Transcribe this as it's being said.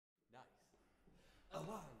Hey,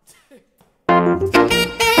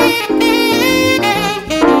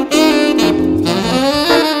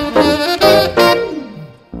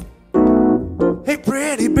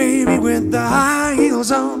 pretty baby with the high heels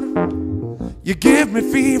on, you give me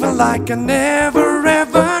fever like I never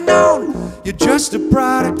ever known. You're just a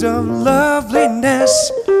product of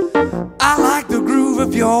loveliness. I like the groove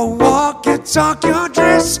of your walk, your talk, your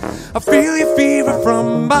dress. I feel your fever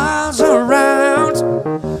from miles around.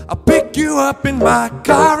 I'll pick you up in my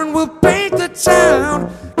car and we'll paint the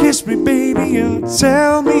town. Kiss me, baby, and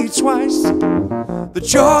tell me twice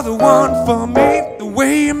that you're the one for me. The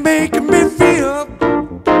way you're making me feel,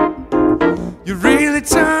 you really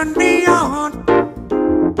turn me on.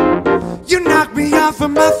 You knock me off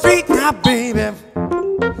of my feet now, baby.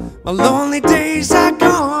 My lonely days are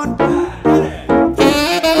gone.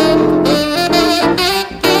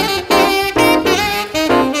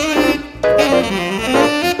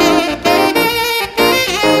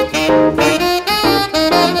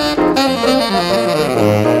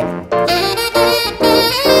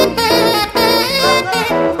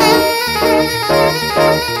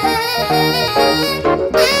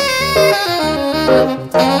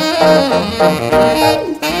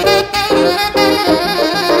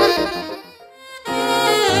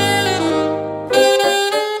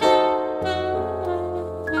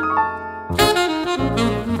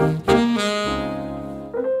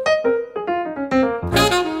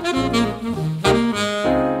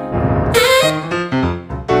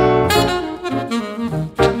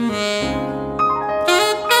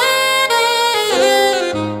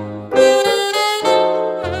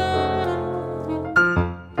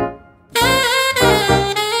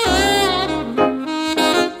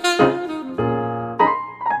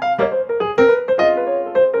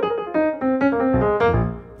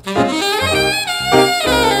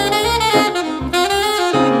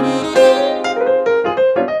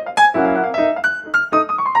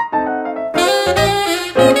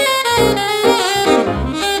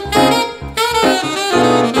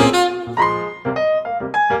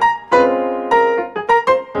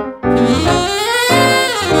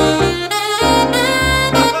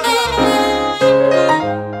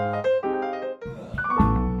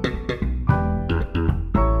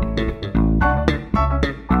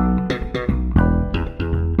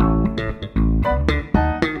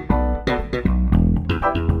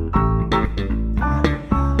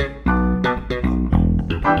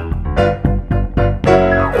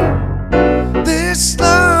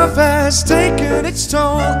 Taken its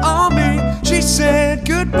toll on me. She said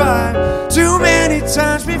goodbye too many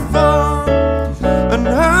times before, and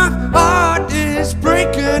her heart is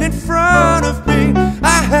breaking in front of me.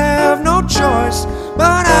 I have no choice,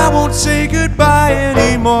 but I won't say goodbye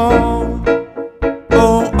anymore.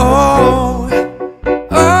 Oh, oh,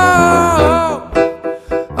 oh, oh,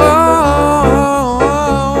 oh.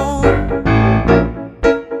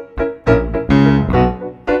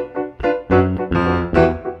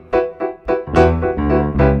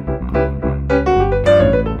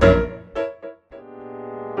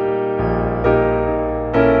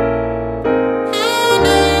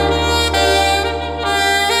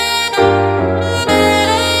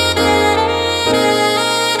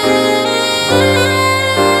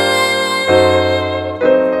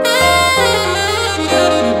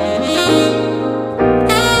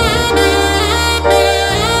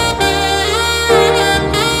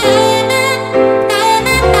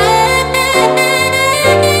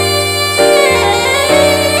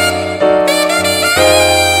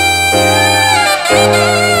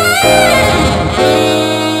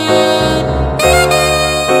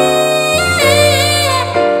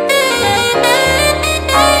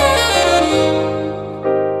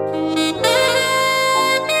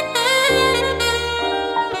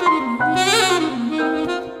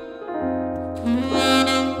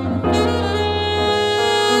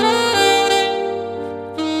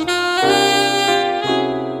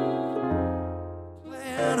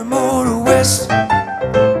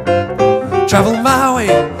 Travel my way,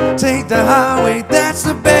 take the highway, that's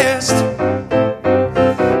the best.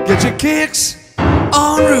 Get your kicks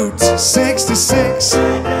on Route 66.